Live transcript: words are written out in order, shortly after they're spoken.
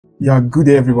Yeah, good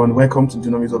day everyone. Welcome to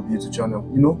Dunamis Hub YouTube channel.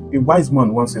 You know, a wise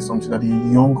man once said something that the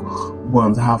young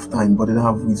ones have time, but they don't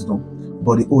have wisdom.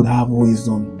 But the old have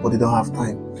wisdom, but they don't have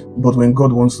time. But when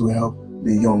God wants to help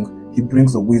the young, He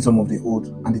brings the wisdom of the old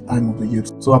and the time of the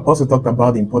youth. So Apostle talked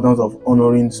about the importance of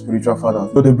honoring spiritual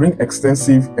fathers. So they bring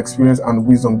extensive experience and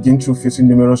wisdom gained through facing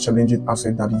numerous challenges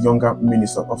aspects that the younger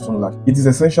minister often lack. It is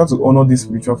essential to honor these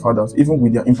spiritual fathers, even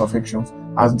with their imperfections,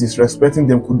 as disrespecting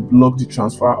them could block the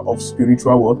transfer of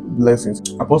spiritual blessings.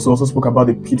 Apostle also spoke about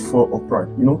the pitfall of pride.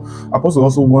 You know, Apostle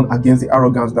also warned against the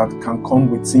arrogance that can come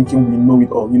with thinking we know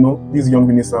it all. You know, these young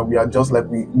ministers, we are just like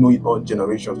we know it all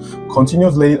generations.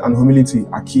 Continuous learning and humility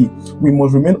are key. We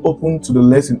must remain open to the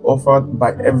lesson offered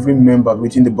by every member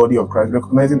within the body of Christ,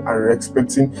 recognizing and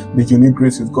respecting the unique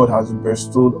graces God has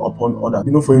bestowed upon others.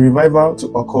 You know, for a revival to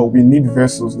occur, we need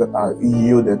vessels that are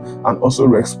yielded and also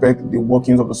respect the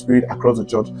workings of the Spirit across the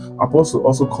church. Apostle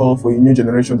also called for a new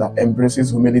generation that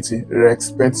embraces humility,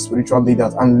 respects spiritual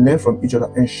leaders, and learn from each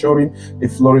other, ensuring a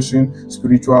flourishing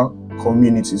spiritual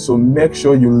community. So make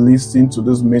sure you listen to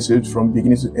this message from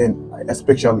beginning to end,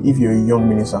 especially if you're a young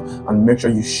minister, and make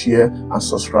sure you share and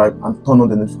subscribe and turn on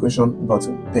the notification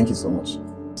button. Thank you so much.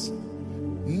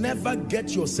 Never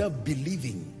get yourself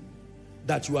believing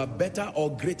that you are better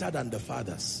or greater than the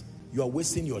fathers. You are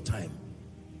wasting your time.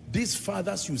 These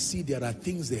fathers you see, there are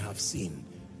things they have seen.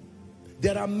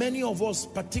 There are many of us,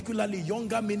 particularly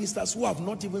younger ministers, who have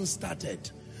not even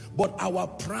started. But our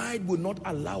pride will not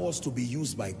allow us to be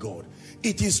used by God.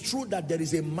 It is true that there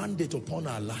is a mandate upon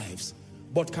our lives.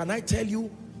 But can I tell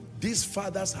you, these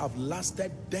fathers have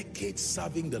lasted decades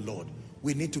serving the Lord.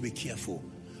 We need to be careful.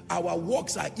 Our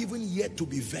works are even yet to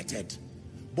be vetted.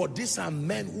 But these are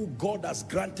men who God has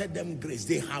granted them grace.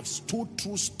 They have stood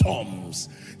through storms.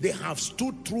 They have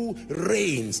stood through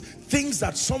rains. Things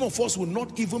that some of us will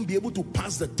not even be able to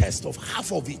pass the test of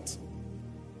half of it.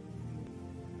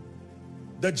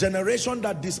 The generation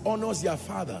that dishonors their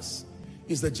fathers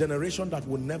is the generation that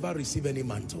will never receive any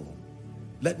mantle.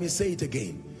 Let me say it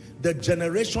again. The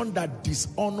generation that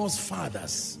dishonors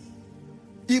fathers,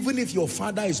 even if your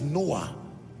father is Noah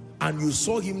and you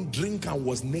saw him drink and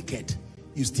was naked,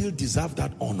 you still deserve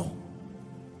that honor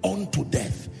unto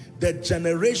death. The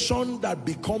generation that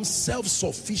becomes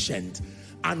self-sufficient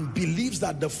and believes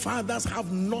that the fathers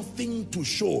have nothing to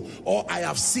show, or I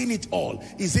have seen it all.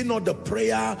 Is it not the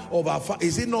prayer of our father?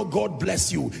 Is it not God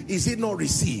bless you? Is it not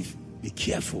receive? Be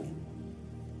careful.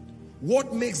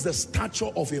 What makes the stature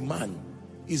of a man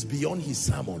is beyond his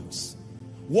sermons.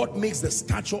 What makes the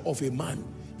stature of a man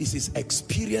is his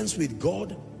experience with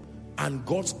God and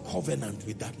God's covenant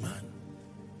with that man.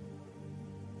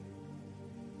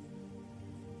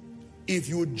 If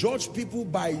you judge people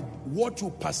by what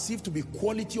you perceive to be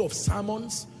quality of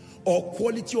sermons or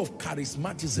quality of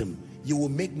charismatism, you will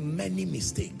make many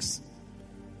mistakes.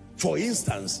 For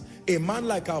instance, a man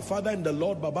like our father in the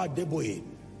Lord, Baba Deboye,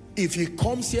 if he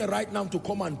comes here right now to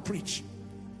come and preach,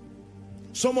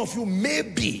 some of you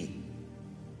maybe,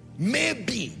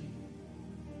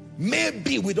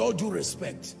 with all due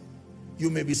respect, you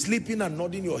may be sleeping and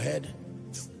nodding your head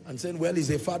and saying, well, he's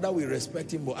a father, we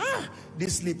respect him, but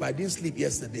this sleep, I didn't sleep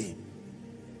yesterday.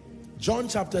 John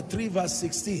chapter 3 verse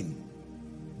 16.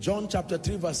 John chapter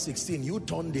 3 verse 16, you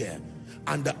turn there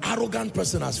and the arrogant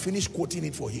person has finished quoting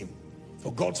it for him.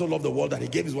 For God so loved the world that he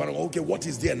gave his one. Okay, what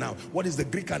is there now? What is the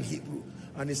Greek and Hebrew?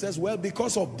 And he says, well,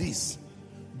 because of this,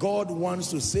 God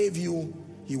wants to save you,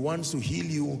 he wants to heal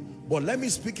you, but let me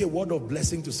speak a word of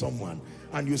blessing to someone.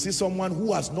 And you see someone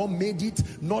who has not made it,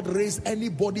 not raised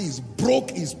anybody, is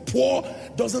broke, is poor,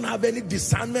 doesn't have any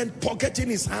discernment, pocket in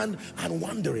his hand and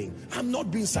wondering. I'm not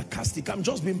being sarcastic, I'm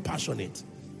just being passionate.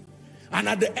 And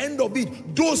at the end of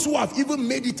it, those who have even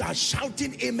made it are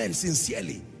shouting amen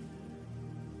sincerely.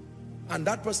 And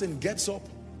that person gets up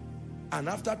and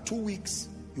after 2 weeks,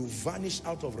 you vanish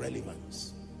out of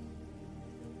relevance.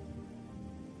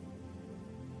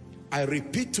 I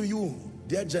repeat to you,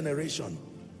 dear generation,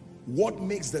 what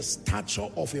makes the stature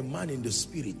of a man in the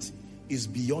spirit is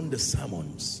beyond the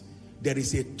sermons. There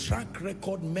is a track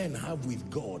record men have with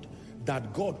God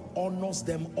that God honors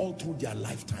them all through their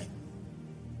lifetime.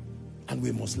 And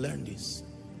we must learn this.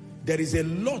 There is a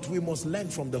lot we must learn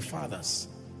from the fathers.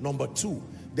 Number two,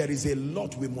 there is a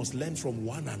lot we must learn from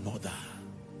one another.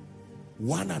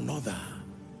 One another.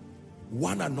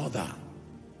 One another.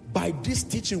 By this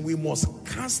teaching, we must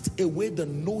cast away the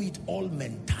know-it-all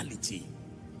mentality.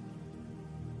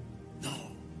 No.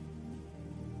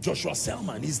 Joshua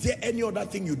Selman, is there any other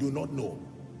thing you do not know?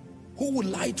 Who would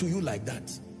lie to you like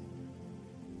that?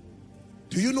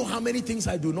 Do you know how many things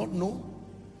I do not know?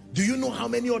 Do you know how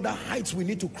many other heights we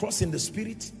need to cross in the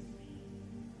spirit?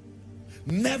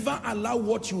 Never allow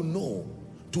what you know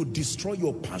to destroy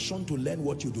your passion to learn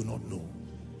what you do not know.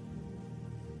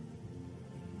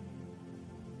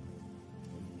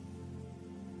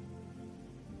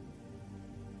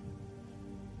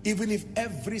 Even if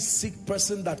every sick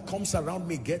person that comes around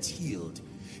me gets healed,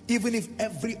 even if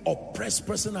every oppressed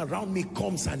person around me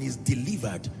comes and is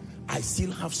delivered, I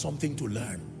still have something to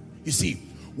learn. You see,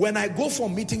 when I go for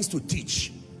meetings to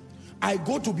teach, I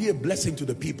go to be a blessing to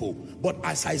the people, but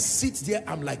as I sit there,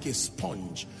 I'm like a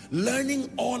sponge,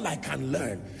 learning all I can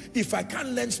learn. If I can't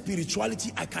learn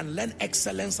spirituality, I can learn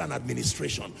excellence and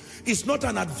administration. It's not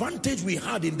an advantage we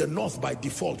had in the north by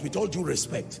default, with all due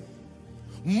respect.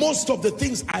 Most of the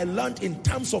things I learned in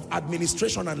terms of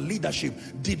administration and leadership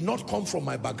did not come from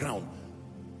my background,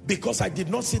 because I did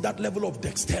not see that level of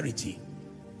dexterity.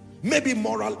 Maybe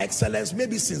moral excellence,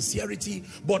 maybe sincerity,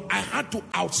 but I had to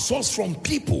outsource from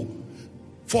people.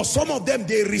 For some of them,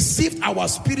 they received our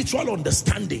spiritual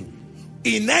understanding.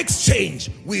 In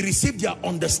exchange, we received their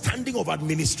understanding of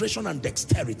administration and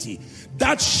dexterity.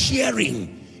 That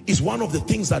sharing is one of the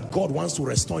things that God wants to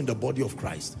restore in the body of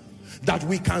Christ. That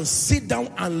we can sit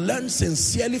down and learn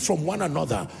sincerely from one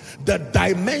another. The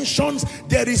dimensions,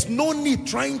 there is no need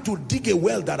trying to dig a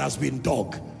well that has been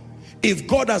dug. If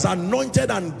God has anointed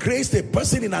and graced a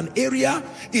person in an area,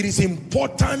 it is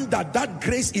important that that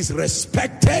grace is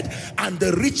respected and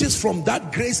the riches from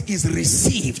that grace is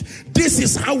received. This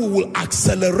is how we will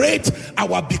accelerate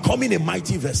our becoming a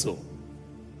mighty vessel.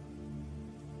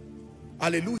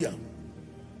 Hallelujah.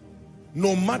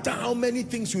 No matter how many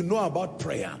things you know about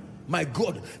prayer, my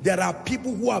God, there are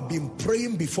people who have been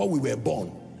praying before we were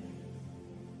born.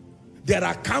 There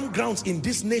are campgrounds in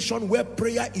this nation where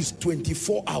prayer is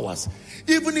 24 hours.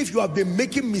 Even if you have been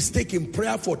making mistake in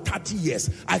prayer for 30 years,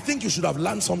 I think you should have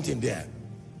learned something there.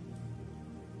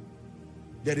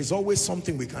 There is always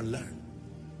something we can learn.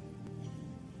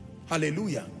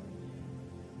 Hallelujah.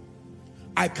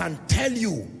 I can tell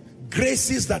you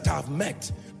graces that I've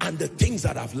met and the things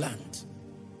that I've learned.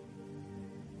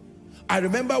 I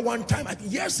remember one time,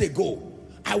 years ago,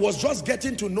 I was just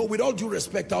getting to know, with all due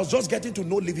respect, I was just getting to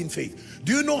know living faith.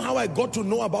 Do you know how I got to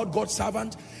know about God's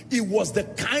servant? It was the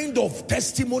kind of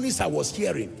testimonies I was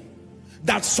hearing.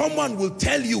 That someone will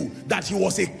tell you that he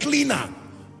was a cleaner,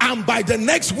 and by the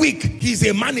next week, he's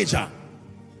a manager.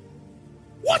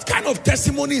 What kind of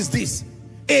testimony is this?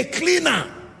 A cleaner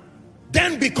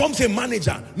then becomes a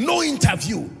manager, no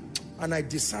interview. And I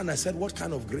discerned, I said, what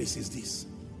kind of grace is this?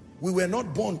 We were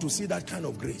not born to see that kind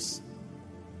of grace.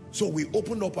 So we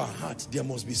opened up our heart. There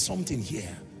must be something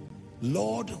here.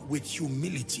 Lord, with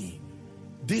humility,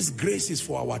 this grace is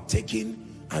for our taking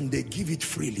and they give it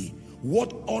freely.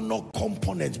 What honor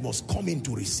component must come in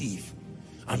to receive?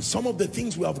 And some of the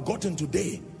things we have gotten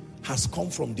today has come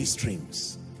from these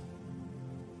streams.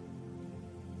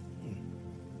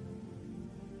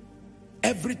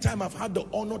 Every time I've had the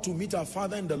honor to meet our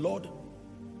Father in the Lord,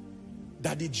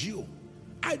 Daddy Gio,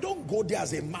 I don't go there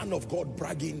as a man of God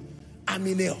bragging. I'm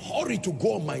in a hurry to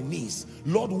go on my knees.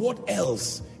 Lord, what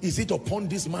else is it upon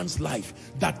this man's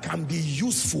life that can be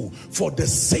useful for the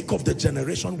sake of the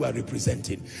generation we are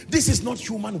representing? This is not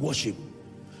human worship.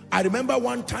 I remember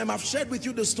one time, I've shared with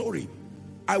you the story.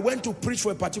 I went to preach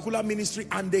for a particular ministry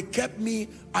and they kept me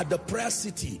at the prayer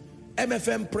city,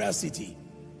 MFM prayer city.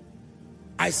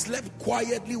 I slept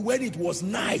quietly when it was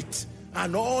night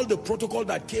and all the protocol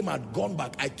that came had gone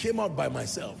back. I came out by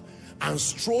myself and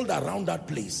strolled around that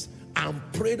place and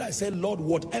prayed. I said, Lord,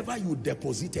 whatever you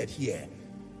deposited here,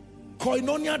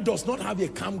 Koinonia does not have a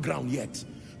campground yet.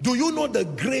 Do you know the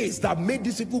grace that made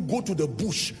these people go to the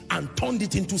bush and turned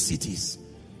it into cities?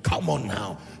 Come on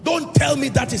now. Don't tell me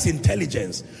that is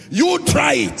intelligence. You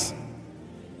try it.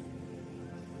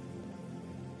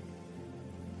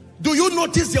 Do you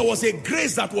notice there was a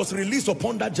grace that was released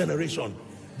upon that generation?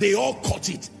 They all caught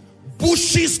it.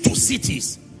 Bushes to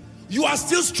cities. You are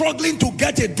still struggling to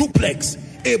get a duplex,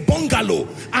 a bungalow,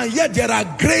 and yet there are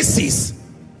graces.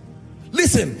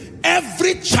 Listen,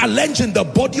 every challenge in the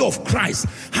body of Christ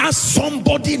has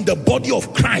somebody in the body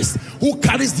of Christ who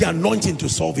carries the anointing to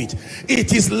solve it.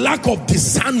 It is lack of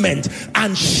discernment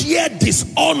and sheer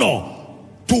dishonor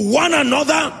to one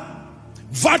another,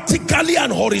 vertically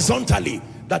and horizontally,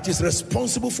 that is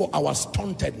responsible for our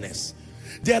stuntedness.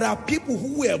 There are people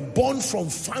who were born from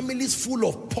families full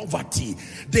of poverty.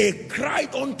 They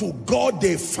cried unto God,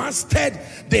 they fasted,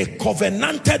 they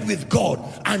covenanted with God,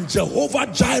 and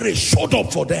Jehovah Jireh showed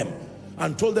up for them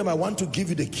and told them, I want to give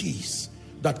you the keys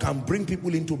that can bring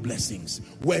people into blessings.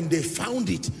 When they found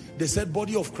it, they said,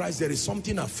 body of Christ, there is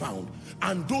something I found.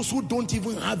 And those who don't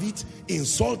even have it,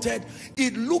 insulted.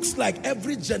 It looks like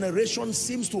every generation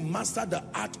seems to master the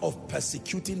art of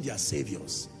persecuting their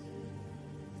saviors.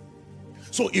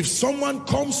 So if someone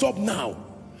comes up now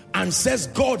and says,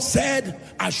 God said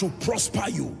I should prosper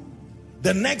you,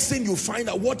 the next thing you find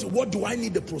out, what do I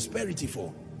need the prosperity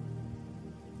for?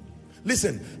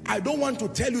 Listen, I don't want to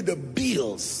tell you the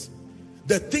bills,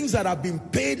 the things that have been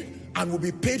paid and will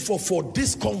be paid for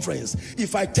this conference.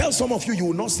 If I tell some of you, you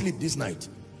will not sleep this night.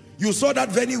 You saw that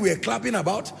venue we are clapping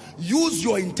about. Use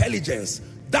your intelligence.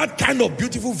 That kind of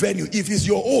beautiful venue, if it's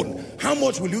your own, how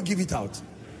much will you give it out?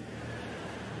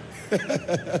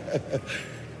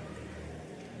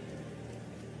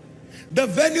 The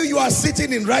venue you are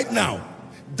sitting in right now,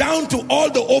 down to all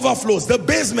the overflows, the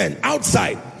basement,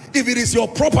 outside, if it is your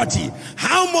property,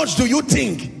 how much do you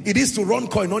think it is to run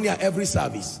Koinonia every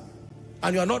service?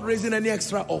 And you are not raising any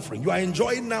extra offering. You are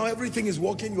enjoying now, everything is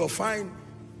working, you are fine.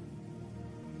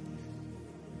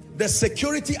 The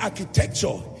security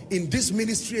architecture in this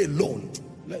ministry alone,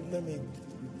 let me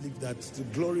leave that to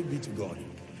glory be to God.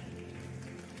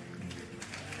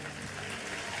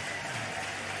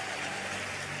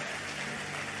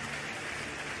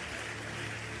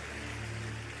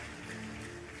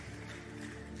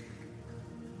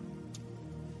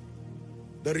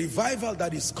 The revival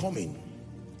that is coming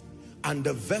and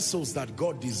the vessels that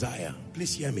God desires,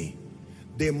 please hear me,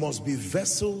 they must be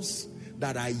vessels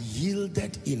that are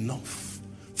yielded enough.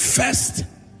 First,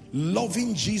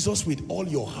 loving Jesus with all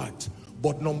your heart.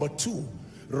 But number two,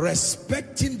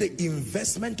 respecting the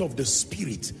investment of the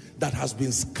Spirit that has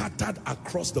been scattered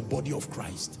across the body of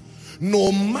Christ.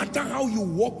 No matter how you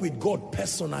walk with God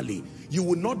personally, you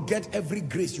will not get every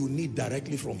grace you need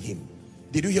directly from Him.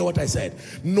 Did you hear what I said?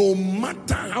 No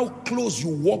matter how close you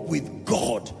walk with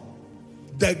God,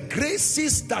 the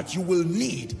graces that you will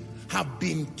need have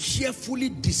been carefully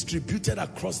distributed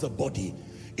across the body.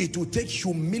 It will take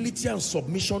humility and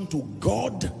submission to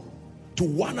God, to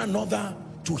one another,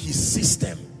 to His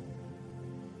system.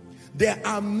 There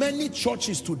are many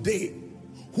churches today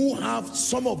who have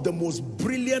some of the most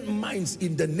brilliant minds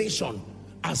in the nation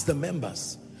as the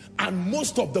members. And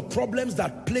most of the problems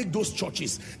that plague those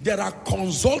churches, there are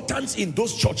consultants in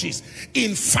those churches.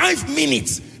 In 5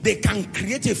 minutes, they can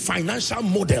create a financial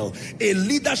model, a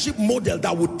leadership model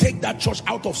that would take that church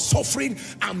out of suffering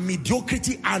and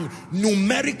mediocrity and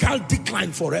numerical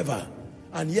decline forever.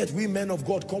 And yet we men of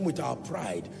God come with our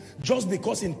pride. Just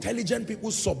because intelligent people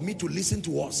submit to listen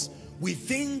to us, we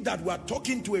think that we are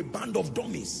talking to a band of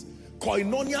dummies.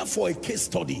 Koinonia for a case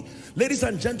study. Ladies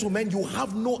and gentlemen, you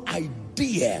have no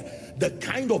idea the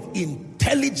kind of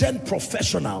intelligent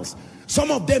professionals.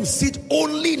 Some of them sit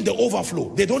only in the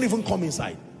overflow. They don't even come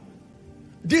inside.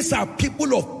 These are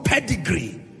people of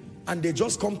pedigree, and they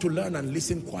just come to learn and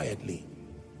listen quietly.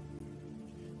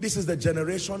 This is the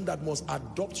generation that must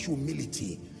adopt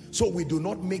humility, so we do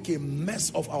not make a mess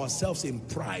of ourselves in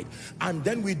pride, and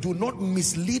then we do not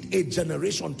mislead a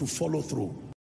generation to follow through.